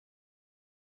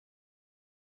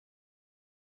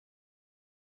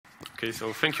Okay,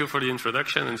 so thank you for the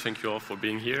introduction and thank you all for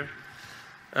being here.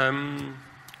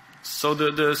 So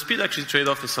the speed accuracy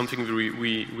trade-off is something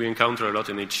we encounter a lot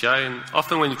in HCI, and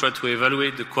often when you try to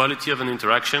evaluate the quality of an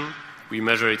interaction, we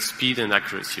measure its speed and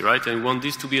accuracy, right? And we want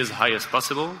this to be as high as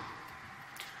possible.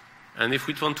 And if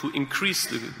we want to increase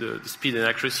the speed and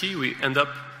accuracy, we end up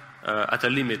at a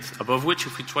limit, above which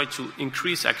if we try to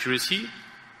increase accuracy,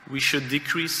 we should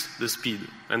decrease the speed,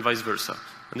 and vice versa.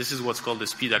 And this is what's called the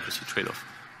speed accuracy trade-off.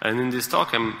 And in this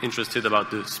talk, I'm interested about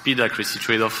the speed accuracy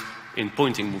trade-off in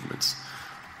pointing movements.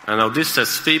 And now this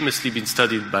has famously been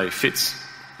studied by FITTS.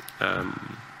 And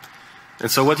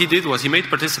so what he did was he made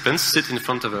participants sit in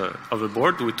front of a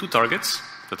board with two targets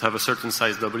that have a certain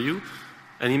size W,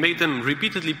 and he made them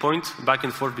repeatedly point back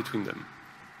and forth between them.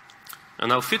 And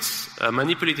now FITTS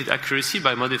manipulated accuracy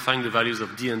by modifying the values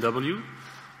of D and W,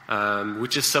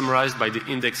 which is summarized by the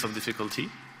index of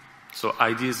difficulty. So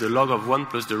ID is the log of 1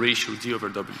 plus the ratio D over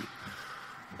W.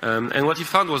 And what he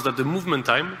found was that the movement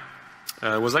time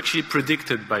was actually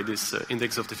predicted by this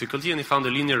index of difficulty, and he found a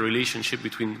linear relationship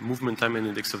between movement time and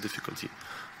index of difficulty.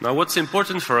 Now what's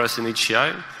important for us in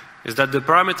HCI is that the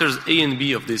parameters A and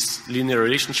B of this linear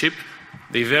relationship,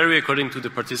 they vary according to the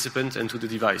participant and to the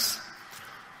device.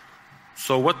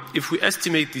 So if we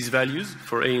estimate these values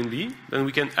for A and B, then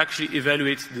we can actually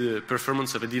evaluate the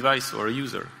performance of a device or a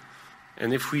user.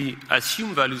 And if we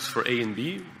assume values for A and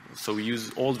B, so we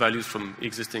use old values from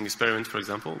existing experiments, for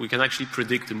example, we can actually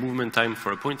predict the movement time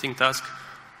for a pointing task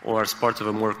or as part of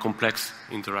a more complex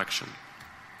interaction.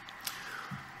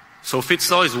 So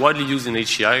FITTS law is widely used in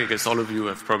HCI. I guess all of you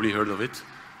have probably heard of it.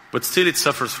 But still it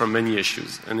suffers from many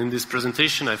issues. And in this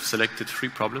presentation, I've selected 3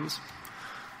 problems.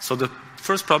 So the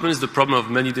first problem is the problem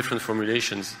of many different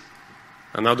formulations.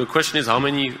 And now the question is, how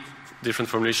many different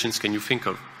formulations can you think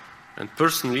of? And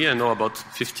personally, I know about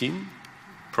 15,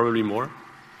 probably more.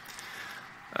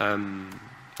 Now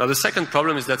the second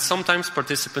problem is that sometimes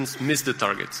participants miss the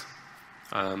target.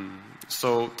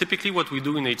 So typically what we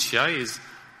do in HCI is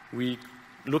we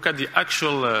look at the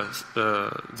actual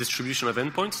distribution of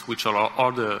endpoints, which are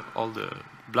all the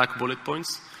black bullet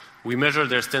points. We measure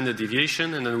their standard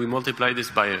deviation, and then we multiply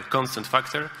this by a constant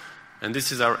factor, and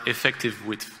this is our effective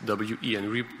width, WE,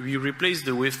 and we replace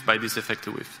the width by this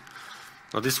effective width.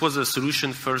 Now this was a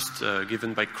solution first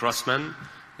given by Crossman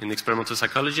in experimental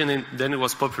psychology, and then it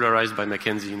was popularized by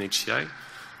Mackenzie in HCI.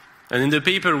 And in the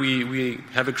paper, we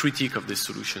have a critique of this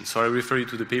solution. So I refer you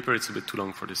to the paper. It's a bit too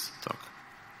long for this talk.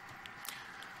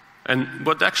 And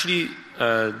what actually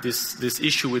this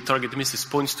issue with target misses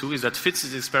points to is that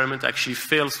FITTS' experiment actually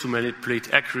fails to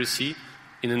manipulate accuracy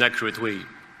in an accurate way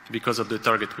because of the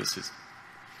target misses.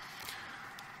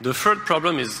 The third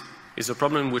problem is a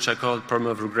problem which I call problem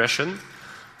of regression.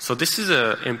 So this is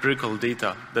empirical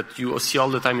data that you see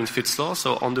all the time in FITTS law.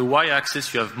 So on the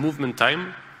y-axis, you have movement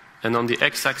time, and on the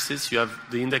x-axis, you have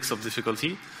the index of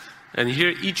difficulty. And here,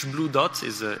 each blue dot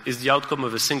is the outcome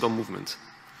of a single movement.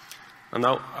 And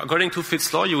now, according to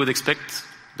FITTS law, you would expect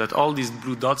that all these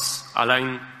blue dots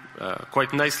align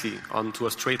quite nicely onto a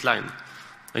straight line.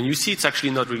 And you see it's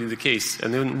actually not really the case.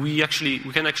 And then we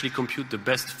can actually compute the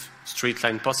best straight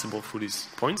line possible for these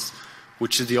points,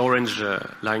 which is the orange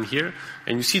line here.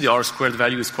 And you see the R-squared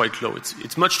value is quite low.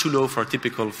 It's much too low for a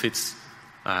typical FITTS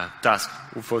task,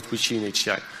 for what we see in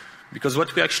HCI. Because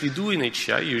what we actually do in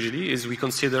HCI usually is we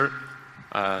consider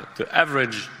the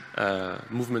average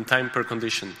movement time per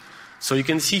condition. So you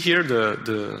can see here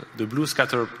the blue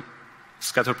scatter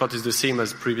plot is the same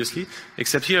as previously,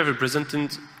 except here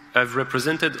I've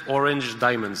represented orange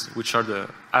diamonds, which are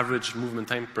the average movement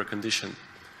time per condition.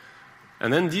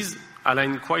 And then these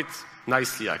align quite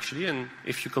nicely, actually, and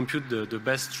if you compute the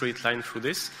best straight line through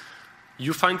this,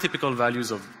 you find typical values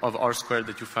of R-squared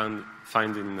that you find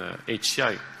in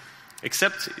HCI,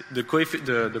 except the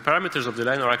parameters of the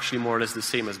line are actually more or less the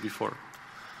same as before.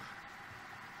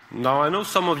 Now, I know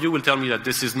some of you will tell me that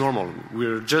this is normal.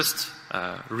 We're just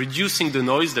reducing the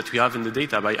noise that we have in the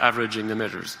data by averaging the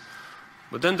measures.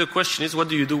 But then the question is, what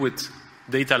do you do with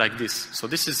data like this? So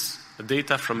this is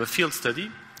data from a field study,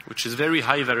 which is very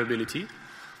high variability.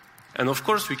 And of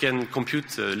course, we can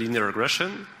compute linear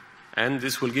regression, and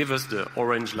this will give us the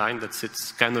orange line that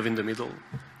sits kind of in the middle.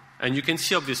 And you can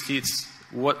see, obviously, it's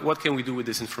what can we do with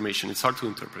this information? It's hard to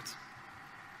interpret.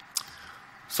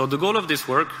 So the goal of this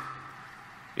work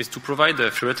is to provide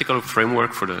a theoretical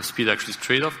framework for the speed accuracy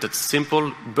trade-off that's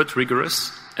simple but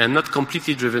rigorous and not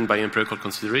completely driven by empirical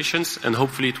considerations, and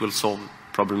hopefully it will solve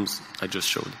problems I just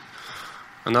showed.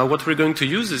 And now what we're going to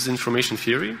use is information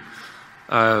theory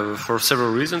for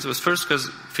several reasons. It was first because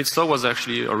FITTS law was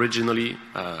actually originally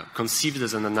conceived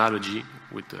as an analogy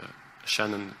with the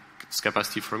Shannon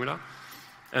capacity formula.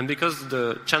 and because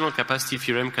the channel capacity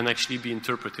theorem can actually be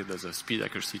interpreted as a speed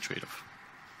accuracy trade-off.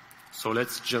 So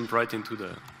let's jump right into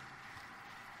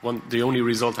the only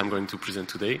result I'm going to present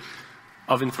today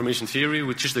of information theory,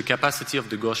 which is the capacity of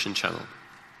the Gaussian channel.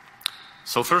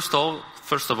 So first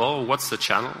of all, what's a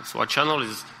channel? So a channel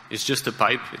is just a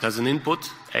pipe. It has an input,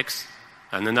 X,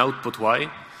 and an output, Y.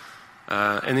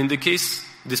 And in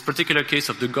this particular case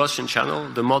of the Gaussian channel,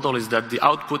 the model is that the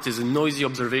output is a noisy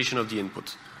observation of the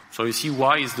input. So you see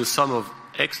Y is the sum of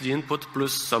X, the input,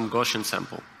 plus some Gaussian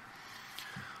sample.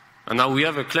 And now we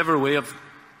have a clever way of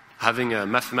having a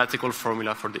mathematical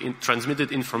formula for the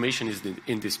transmitted information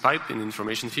in this pipe in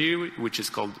information theory, which is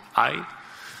called I.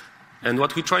 And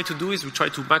what we try to do is we try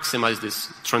to maximize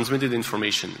this transmitted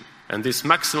information. And this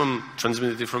maximum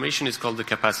transmitted information is called the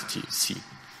capacity, C.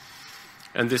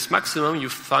 And this maximum, you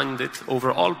find it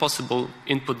over all possible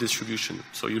input distribution.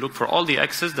 So you look for all the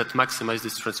X's that maximize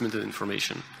this transmitted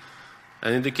information.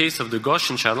 And in the case of the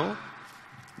Gaussian channel,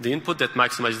 the input that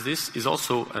maximizes this is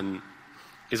also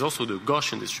the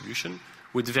Gaussian distribution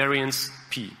with variance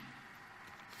P.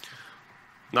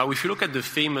 Now, if you look at the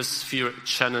famous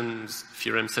Shannon's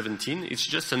Theorem 17, it's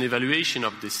just an evaluation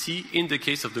of the C in the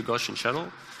case of the Gaussian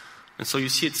channel. And so you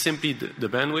see it's simply the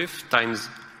bandwidth times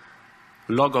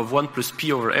log of 1 plus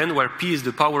P over N, where P is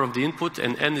the power of the input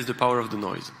and N is the power of the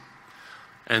noise.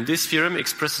 And this theorem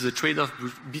expresses a trade-off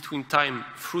between time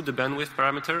through the bandwidth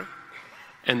parameter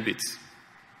and bits.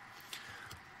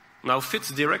 Now,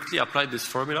 FITTS directly applied this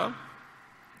formula,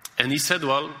 and he said,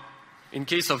 well, in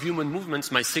case of human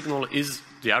movements, my signal is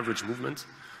the average movement,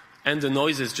 and the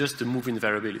noise is just the moving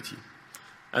variability.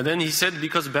 And then he said,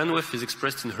 because bandwidth is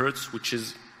expressed in hertz, which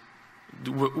is,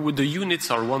 with the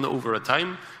units are 1 over a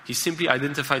time, he simply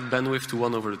identified bandwidth to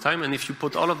 1 over a time, and if you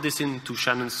put all of this into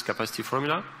Shannon's capacity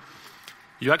formula,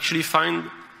 you actually find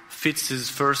FITTS'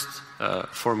 first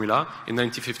formula in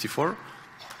 1954,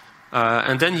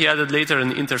 and then he added later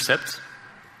an intercept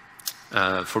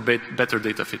for better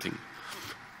data fitting.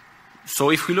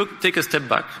 So if we take a step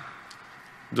back,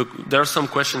 there are some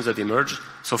questions that emerge.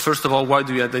 So first of all, why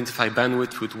do you identify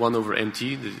bandwidth with 1 over mt?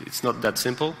 It's not that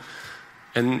simple.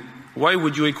 And why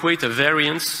would you equate a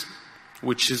variance,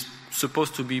 which is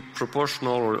supposed to be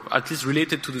proportional or at least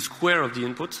related to the square of the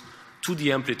input, to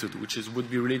the amplitude, which would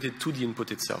be related to the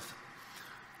input itself?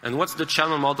 And what's the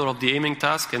channel model of the aiming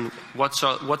task, and what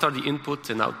are the inputs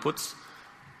and outputs?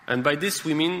 And by this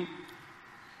we mean,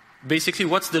 basically,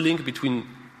 what's the link between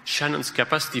Shannon's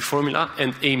capacity formula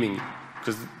and aiming?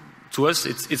 Because to us,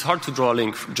 it's hard to draw a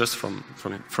link just from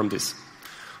this.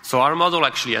 So our model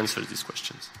actually answers these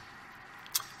questions.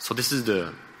 So this is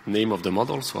the name of the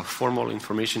model, so a formal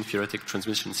information-theoretic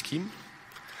transmission scheme.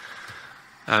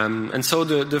 And so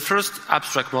the first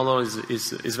abstract model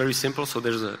is very simple. So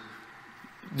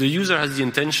the user has the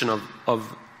intention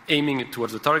of aiming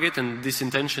towards the target, and this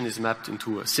intention is mapped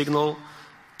into a signal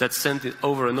that's sent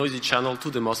over a noisy channel to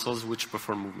the muscles which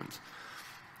perform movement.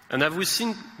 And as we've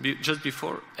seen just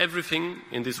before, everything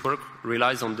in this work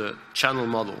relies on the channel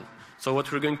model. So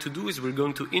what we're going to do is we're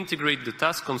going to integrate the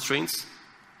task constraints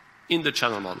in the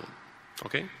channel model.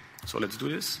 Okay? So let's do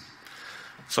this.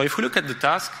 So if we look at the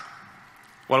task,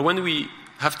 well, when we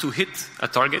have to hit a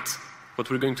target, what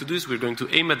we're going to do is we're going to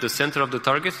aim at the center of the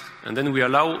target, and then we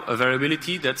allow a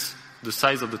variability that's the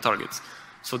size of the target.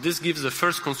 So this gives the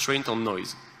first constraint on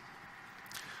noise.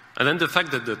 And then the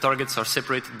fact that the targets are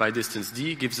separated by distance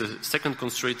d gives a second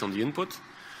constraint on the input.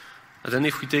 And then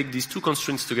if we take these two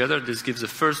constraints together, this gives a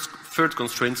third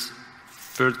constraint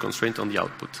on the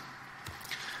output.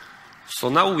 So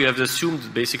now we have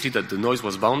assumed basically that the noise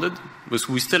was bounded, but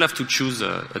we still have to choose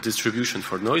a distribution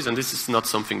for noise, and this is not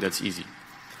something that's easy.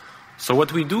 So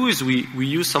what we do is we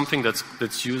use something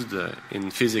that's used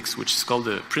in physics, which is called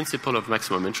the principle of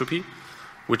maximum entropy,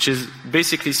 which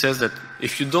basically says that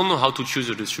if you don't know how to choose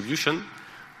a distribution,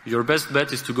 your best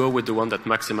bet is to go with the one that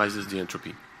maximizes the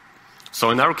entropy.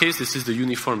 So in our case, this is the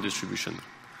uniform distribution.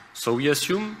 So we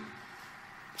assume,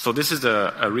 so this is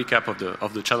a recap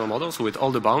of the channel model, so with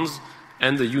all the bounds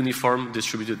and the uniform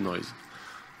distributed noise.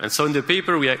 And so in the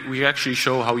paper, we actually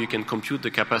show how you can compute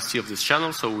the capacity of this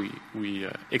channel. So we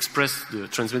express the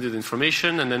transmitted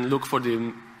information and then look for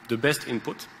the best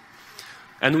input.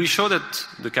 And we show that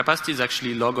the capacity is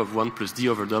actually log of 1 plus d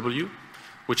over w,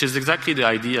 which is exactly the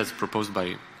idea as proposed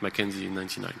by Mackenzie in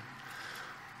 1999.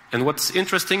 And what's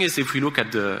interesting is if we look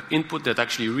at the input that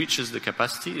actually reaches the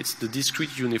capacity, it's the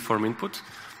discrete uniform input.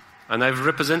 And I've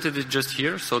represented it just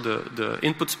here. So the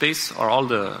input space are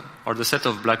the set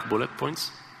of black bullet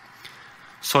points.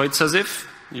 So it's as if,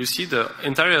 you see, the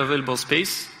entire available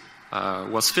space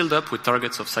was filled up with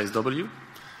targets of size w.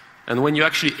 And when you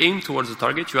actually aim towards the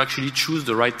target, you actually choose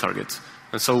the right target.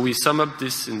 And so we sum up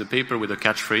this in the paper with a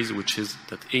catchphrase, which is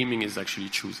that aiming is actually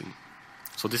choosing.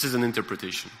 So this is an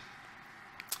interpretation.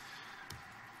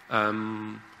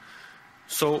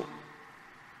 So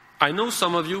I know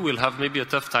some of you will have maybe a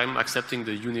tough time accepting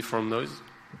the uniform noise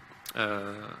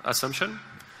assumption.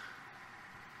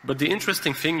 But the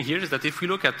interesting thing here is that if we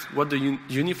look at what the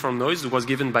uniform noise was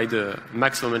given by the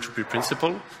maximum entropy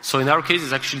principle, so in our case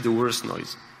it's actually the worst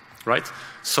noise, right?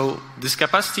 So this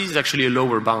capacity is actually a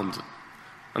lower bound.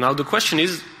 And now the question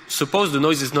is, suppose the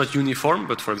noise is not uniform,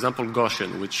 but for example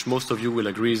Gaussian, which most of you will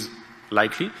agree is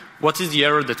likely. What is the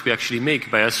error that we actually make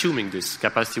by assuming this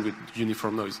capacity with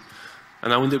uniform noise?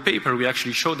 And now in the paper we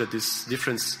actually show that this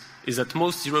difference is at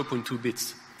most 0.2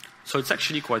 bits. So it's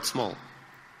actually quite small.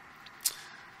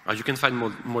 You can find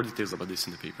more details about this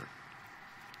in the paper.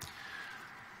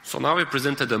 So now we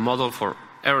presented a model for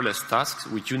errorless tasks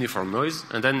with uniform noise,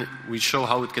 and then we show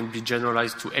how it can be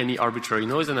generalized to any arbitrary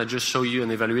noise, and I just show you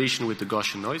an evaluation with the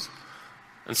Gaussian noise.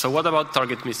 And so what about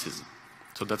target misses?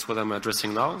 So that's what I'm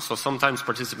addressing now. So sometimes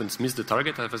participants miss the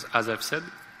target, as I've said.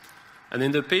 And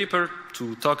in the paper,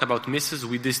 to talk about misses,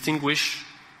 we distinguish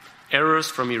errors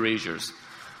from erasures.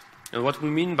 And what we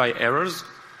mean by errors,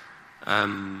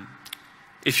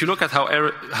 if you look at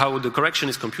how the correction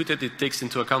is computed, it takes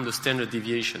into account the standard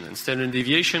deviation. And standard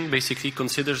deviation basically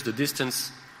considers the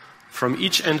distance from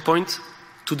each endpoint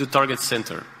to the target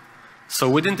center. So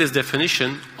within this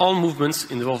definition, all movements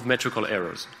involve metrical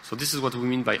errors. So this is what we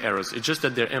mean by errors. It's just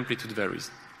that their amplitude varies.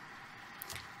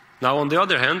 Now on the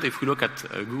other hand, if we look at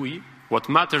GUI, what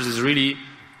matters is really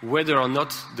whether or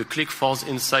not the click falls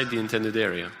inside the intended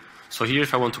area. So here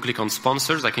if I want to click on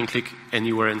sponsors, I can click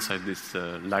anywhere inside this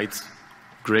light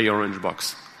gray-orange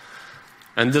box.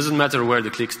 And it doesn't matter where the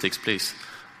click takes place.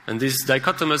 And this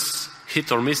dichotomous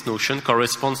hit or miss notion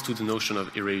corresponds to the notion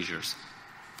of erasures.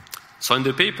 So in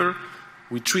the paper,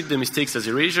 we treat the mistakes as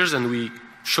erasures, and we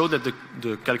show that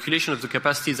the calculation of the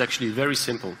capacity is actually very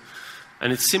simple.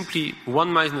 And it's simply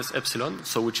 1 minus epsilon,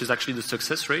 so which is actually the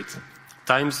success rate,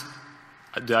 times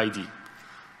the ID.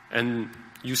 And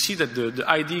you see that the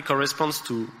ID corresponds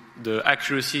to the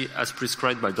accuracy as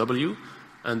prescribed by W,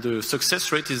 and the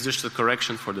success rate is just a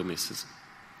correction for the misses.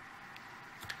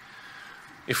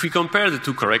 If we compare the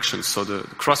two corrections, so the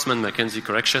Crossman-Mackenzie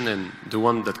correction and the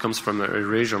one that comes from an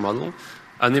erasure model,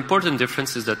 an important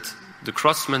difference is that the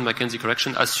Crossman-Mackenzie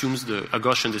correction assumes a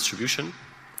Gaussian distribution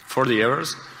for the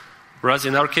errors, whereas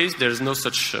in our case there is no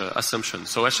such assumption.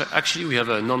 So actually we have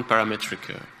a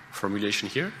non-parametric formulation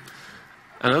here.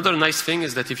 Another nice thing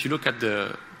is that if you look at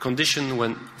the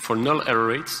condition for null error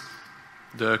rates,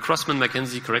 the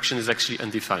Crossman-Mackenzie correction is actually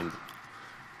undefined.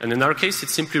 And in our case, it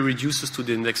simply reduces to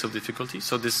the index of difficulty.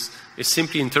 So this is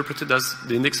simply interpreted as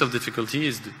the index of difficulty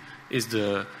is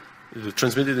the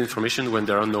transmitted information when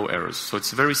there are no errors. So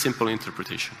it's a very simple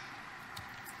interpretation.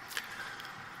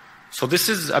 So this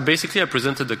is basically I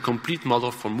presented a complete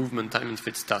model for movement time in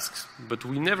FITTS tasks. But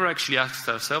we never actually asked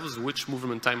ourselves which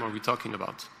movement time are we talking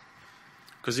about.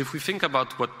 Because if we think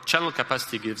about what channel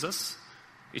capacity gives us,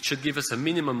 it should give us a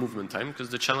minimum movement time because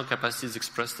the channel capacity is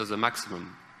expressed as a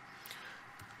maximum.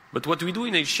 But what we do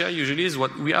in SIGCHI usually is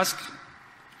what we ask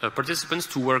participants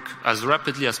to work as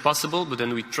rapidly as possible, but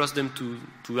then we trust them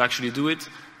to actually do it,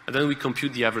 and then we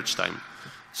compute the average time.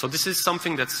 So this is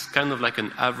something that's kind of like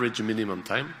an average minimum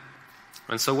time.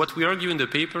 And so what we argue in the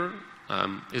paper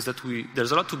is that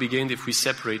there's a lot to be gained if we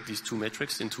separate these two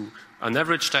metrics into an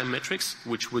average time metrics,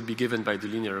 which would be given by the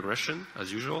linear regression,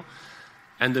 as usual,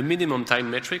 and the minimum time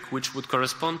metric, which would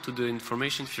correspond to the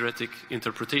information-theoretic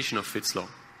interpretation of FITTS law.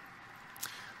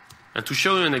 And to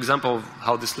show you an example of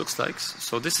how this looks like,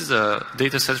 so this is a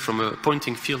data set from a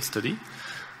pointing field study.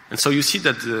 And so you see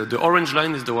that the orange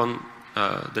line is the one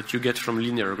that you get from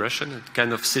linear regression. It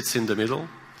kind of sits in the middle.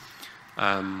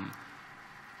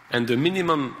 And the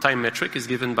minimum time metric is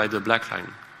given by the black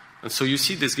line. And so you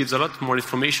see this gives a lot more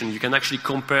information. You can actually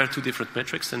compare two different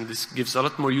metrics, and this gives a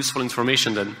lot more useful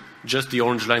information than just the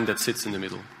orange line that sits in the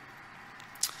middle.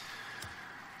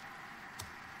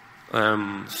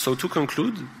 So to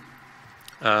conclude,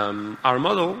 our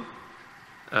model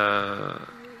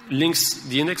links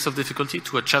the index of difficulty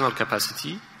to a channel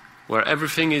capacity where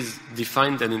everything is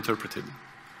defined and interpreted.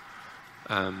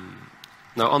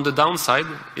 Now on the downside,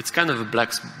 it's kind of a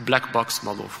black box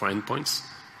model for endpoints.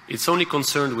 It's only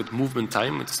concerned with movement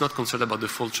time. It's not concerned about the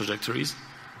full trajectories.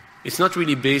 It's not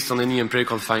really based on any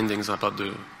empirical findings about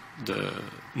the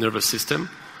nervous system.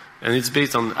 And it's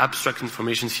based on abstract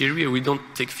information theory, and we don't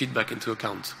take feedback into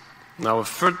account. Now, a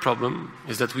third problem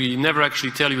is that we never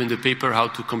actually tell you in the paper how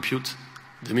to compute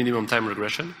the minimum time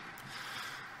regression.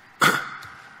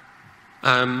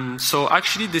 So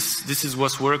actually, this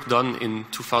was work done in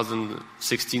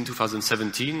 2016,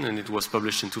 2017, and it was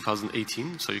published in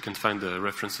 2018. So you can find the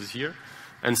references here.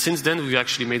 And since then, we've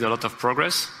actually made a lot of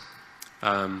progress.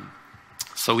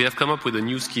 So we have come up with a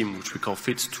new scheme, which we call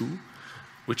FITTS 2,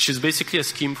 which is basically a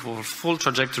scheme for full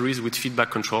trajectories with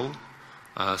feedback control.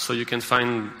 So you can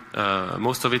find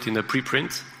most of it in a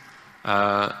preprint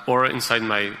or inside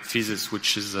my thesis,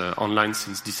 which is online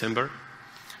since December.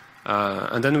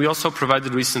 And then we also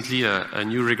provided recently a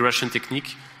new regression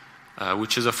technique,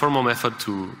 which is a formal method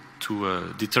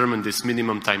to determine this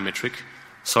minimum time metric.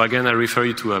 So again, I refer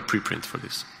you to a preprint for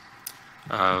this.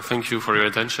 Thank you for your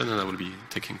attention, and I will be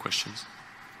taking questions.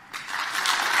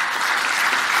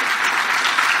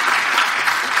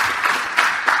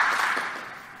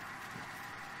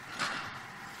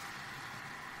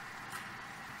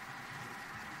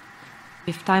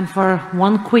 We have time for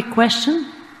one quick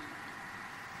question.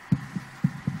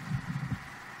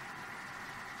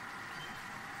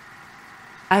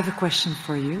 I have a question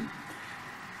for you.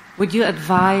 Would you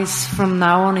advise from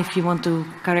now on, if you want to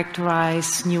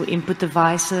characterize new input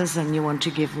devices and you want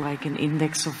to give like an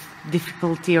index of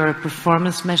difficulty or a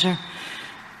performance measure,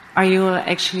 are you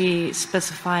actually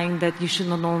specifying that you should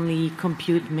not only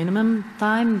compute minimum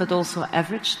time but also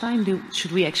average time?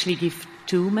 Should we actually give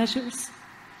two measures?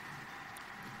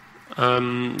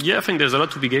 Yeah, I think there's a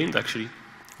lot to be gained actually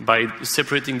by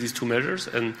separating these two measures,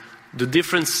 and the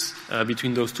difference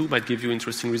between those two might give you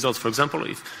interesting results. For example,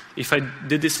 if I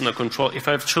did this on a control, if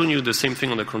I've shown you the same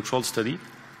thing on a controlled study,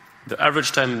 the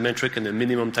average time metric and the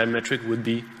minimum time metric would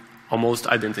be almost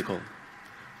identical.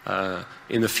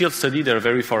 In a field study, they're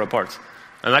very far apart.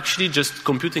 And actually just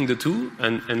computing the two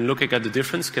and looking at the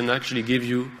difference can actually give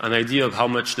you an idea of how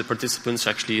much the participants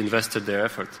actually invested their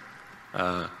effort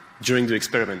during the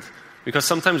experiment. Because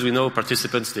sometimes we know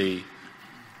participants, they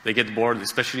get bored,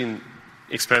 especially in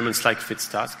experiments like FITTS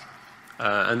task.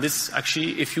 And this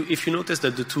actually, if you notice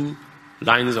that the two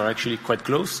lines are actually quite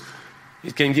close,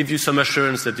 it can give you some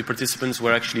assurance that the participants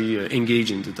were actually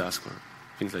engaged in the task or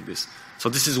things like this. So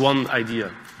this is one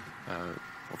idea.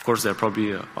 Of course, there are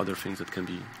probably other things that can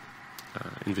be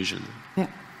envisioned. Yeah,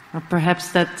 or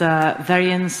perhaps that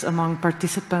variance among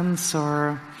participants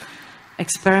or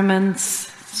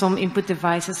experiments. Some input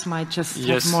devices might just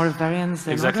have more variance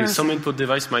than exactly. others. Some input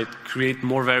device might create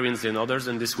more variance than others,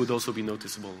 and this would also be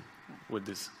noticeable with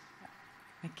this.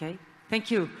 Okay, thank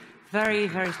you. Very,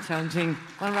 very challenging.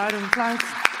 One round of applause.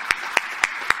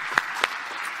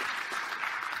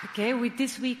 Okay, with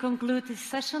this we conclude this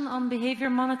session on behavior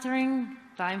monitoring.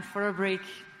 Time for a break.